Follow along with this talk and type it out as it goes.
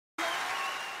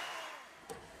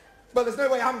Well, there's no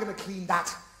way I'm going to clean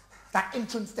that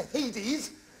entrance to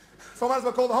Hades, so I might as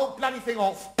well call the whole bloody thing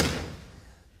off.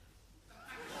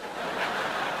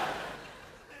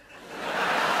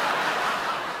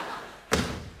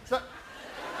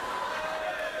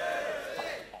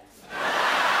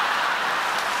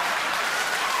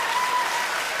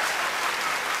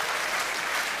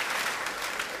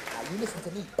 You listen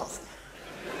to me, Buster.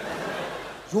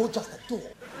 You're just a door.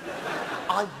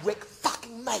 I'm Rick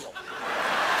fucking Mail.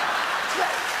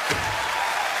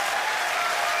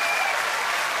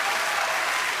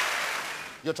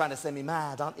 You're trying to send me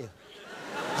mad, aren't you?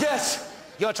 Yes,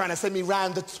 you're trying to send me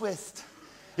round the twist.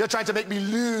 You're trying to make me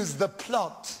lose the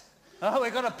plot. Oh,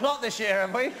 we've got a plot this year,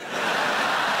 have we?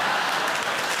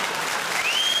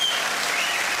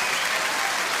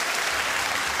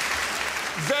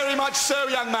 Very much so,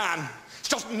 young man.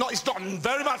 It's not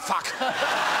very much fuck.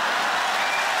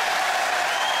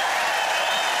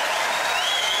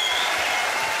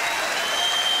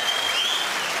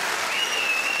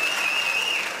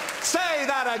 Say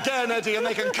that again, Eddie, and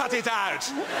they can cut it out.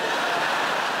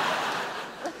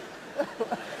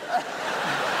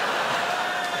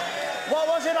 What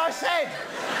was it I said?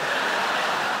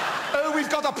 Oh, we've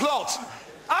got a plot.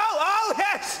 Oh,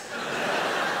 yes!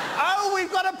 Oh,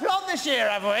 we've got a plot this year,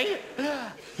 have we?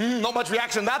 Not much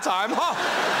reaction that time, huh?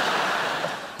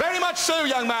 Very much so,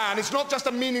 young man. It's not just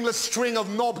a meaningless string of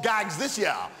knob gags this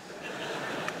year.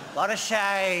 What a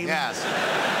shame. Yes.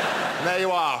 And there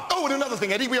you are. Oh, and another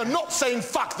thing, Eddie, we are not saying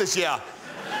fuck this year.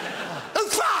 Oh,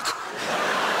 fuck!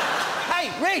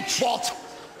 Hey, Rich! What?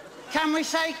 Can we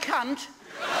say cunt?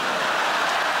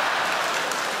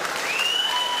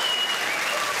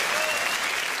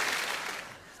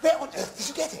 Where on earth did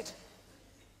you get it?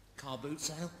 Car boot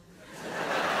sale.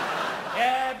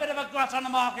 Yeah, a bit of a glut on the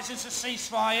market since the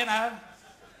ceasefire, you know.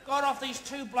 Got off these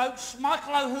two blokes,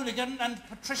 Michael O'Hooligan and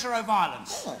Patricia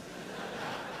O'Violence. Oh.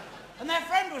 And their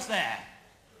friend was there,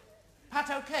 Pat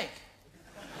O'Cake.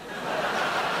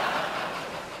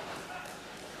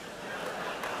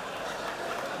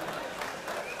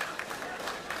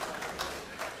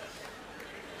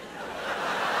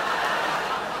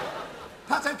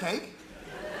 Pat O'Cake?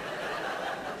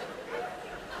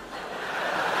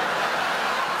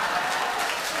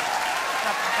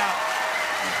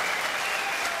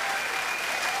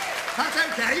 Pat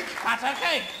O'Cake? Pat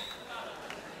O'Cake.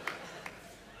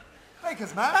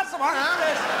 Baker's man. That's the one.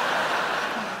 Yeah.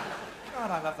 God,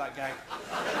 I love that game.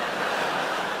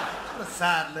 What a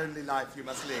sad, lonely life you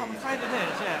must lead. I'm afraid it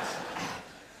is, yes.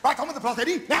 Right, on with the plot,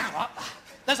 Eddie. Now. What?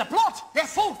 There's a plot.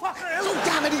 Yes. Full fucking hell. Oh,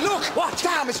 damn, Eddie, look. What?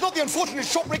 Damn, it's not the unfortunate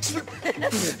shop Rick's... Damn, Eddie.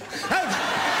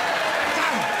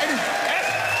 Yes?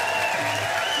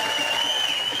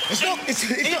 It's not... It's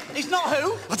not... It's not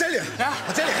who? I'll tell you. Yeah?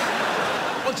 I'll tell you.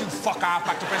 Won't you fuck off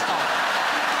back to Bristol?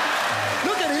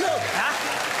 Look, Eddie, look. Huh?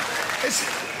 It's...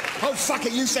 Oh, fuck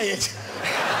it, you say it.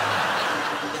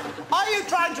 Are you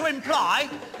trying to imply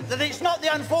that it's not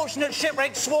the unfortunate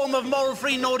shipwrecked swarm of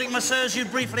moral-free Nordic masseurs you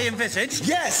briefly envisaged?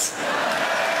 Yes.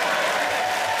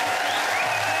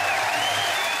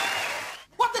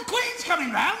 What, the Queen's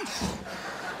coming round?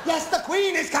 Yes, the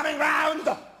Queen is coming round.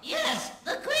 Yes,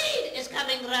 the Queen is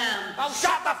coming round. Oh,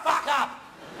 shut the fuck up!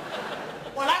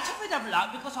 Well, that's a bit of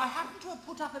luck, because I happen to have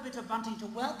put up a bit of bunting to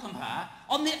welcome her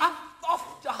on the off,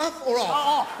 Off or off?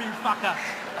 Off, you fucker.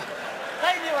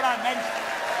 They knew what I meant.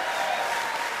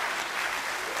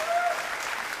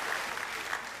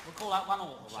 We'll call that one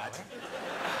all right.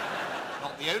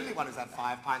 Not the only one who's had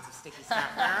 5 pints of sticky stuff.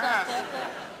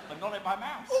 But not in my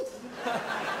mouth.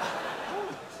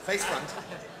 Face front.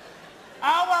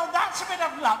 Oh, well, that's a bit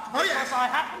of luck, Oh, because yeah. I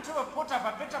happen to have put up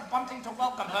a bit of bunting to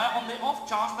welcome her on the off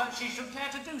chance that she should care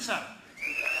to do so.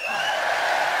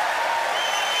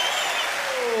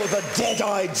 Oh, the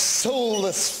dead-eyed,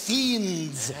 soulless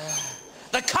fiends.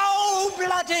 The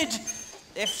cold-blooded,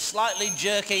 if slightly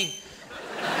jerky,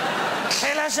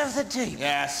 killers of the deep.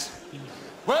 Yes.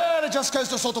 Well, it just goes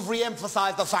to sort of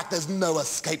re-emphasize the fact there's no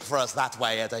escape for us that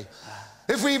way, Eddie.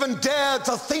 If we even dared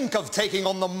to think of taking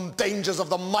on the dangers of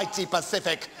the mighty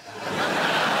Pacific.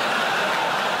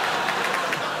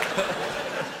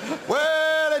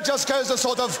 Well, it just goes to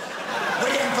sort of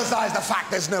re-emphasize the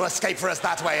fact there's no escape for us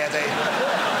that way, Eddie.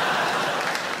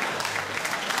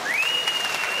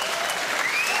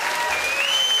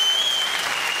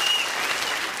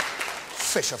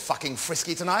 Fish are fucking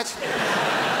frisky tonight.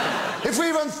 If we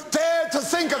even dared to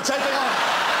think of taking on...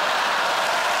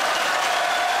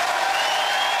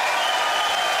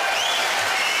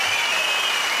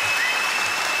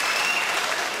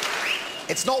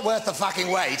 It's not worth the fucking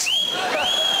wait.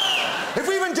 If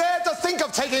we even dared to think think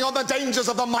of taking on the dangers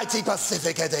of the mighty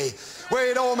Pacific, Eddie,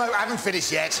 we'd almost... I haven't finished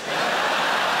yet.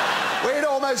 We'd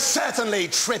almost certainly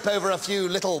trip over a few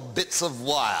little bits of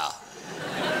wire.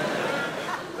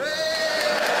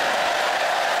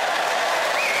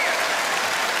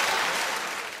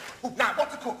 Ooh, now,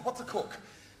 what to cook? What to cook?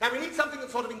 Now, we need something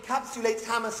that sort of encapsulates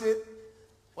Hammersmith.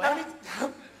 Well, now, we need...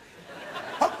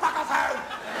 Oh, fuck off home!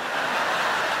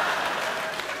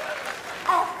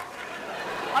 Oh!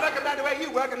 I don't come down to where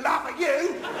you work and laugh at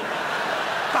you!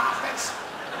 Bastards!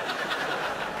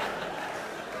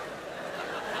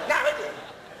 Now, Eddie!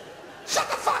 Shut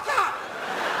the fuck up!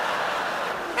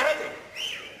 Now, Eddie!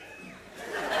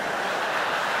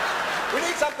 We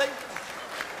need something...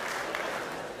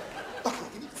 Oh,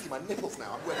 you need to see my nipples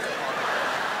now. I'm working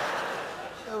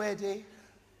hard. So, Eddie,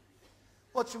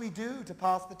 what should we do to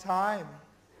pass the time?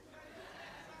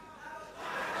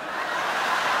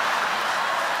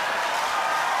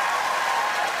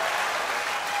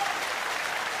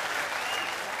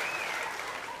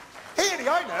 Hey, Eddie,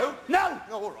 I know. no!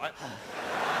 Oh, all right.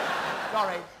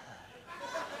 Sorry.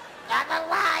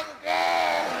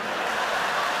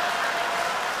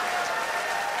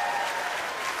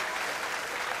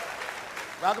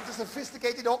 Welcome to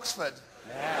sophisticated Oxford.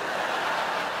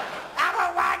 I'm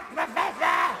a wank,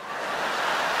 Professor!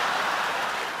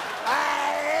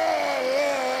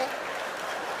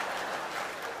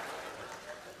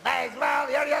 May as well.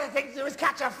 The only other thing to do is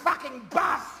catch a fucking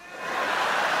bus.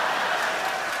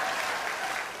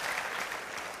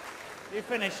 You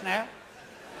finished now?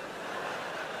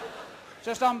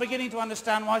 Just I'm beginning to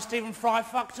understand why Stephen Fry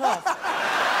fucked off.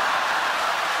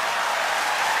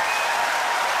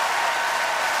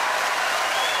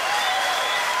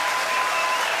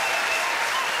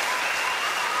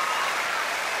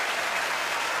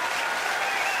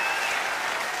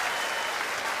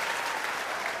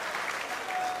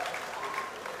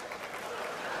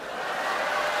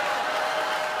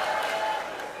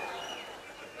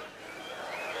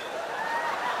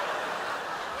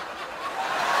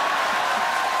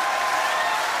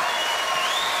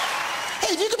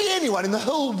 Hey, if you could be anyone in the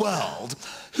whole world,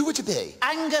 who would you be?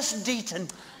 Angus Deaton.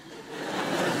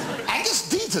 Angus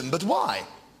Deaton, but why?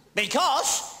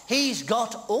 Because he's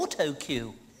got auto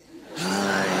cue.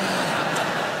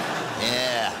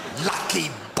 Yeah, lucky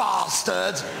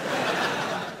bastard.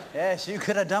 Yes, you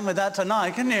could have done with that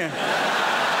tonight, couldn't you?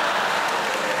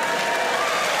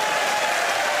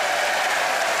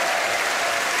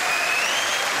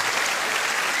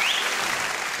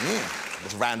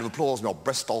 Just a round of applause from your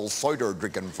Bristol cider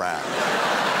drinking friend.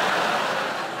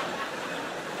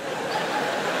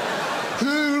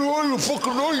 Hey,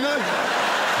 fucking right,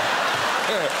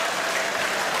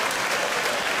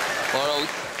 Well,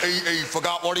 he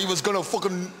forgot what he was gonna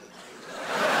fucking...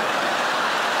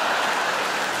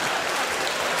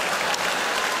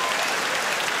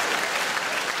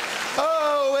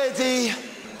 Oh, Eddie,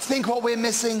 think what we're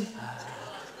missing?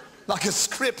 Like a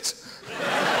script.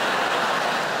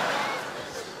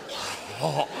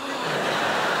 Well,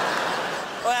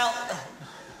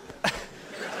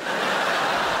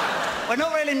 we're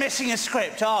not really missing a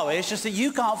script, are we? It's just that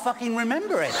you can't fucking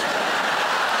remember it.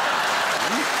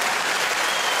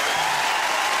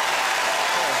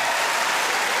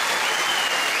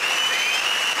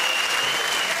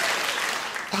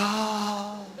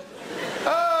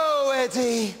 Oh,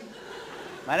 Eddie.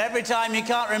 And every time you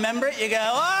can't remember it, you go,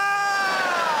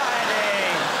 "Oh,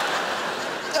 Eddie!"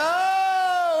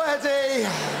 Oh, Eddie.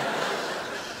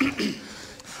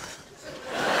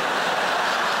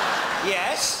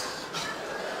 Yes?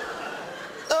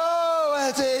 Oh,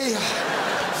 Eddie.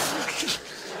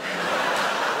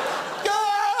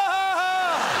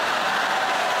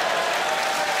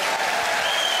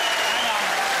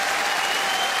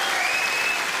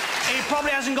 He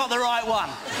probably hasn't got the right one.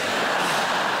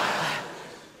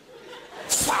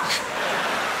 Fuck.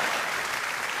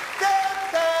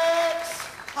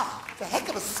 Ah, it's a heck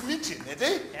of a smidgen,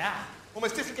 Eddie. Yeah.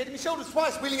 Almost dislocated my shoulders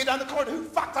twice, wheeling it down the corridor. Who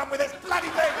fucked up with this bloody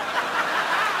thing?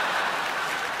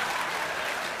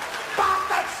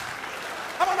 Bastards!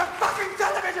 I'm on the fucking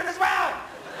television as well!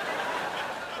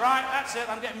 Right, that's it.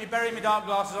 I'm getting me burying my dark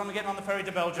glasses on and getting on the ferry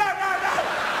to Belgium. No, no,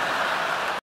 no!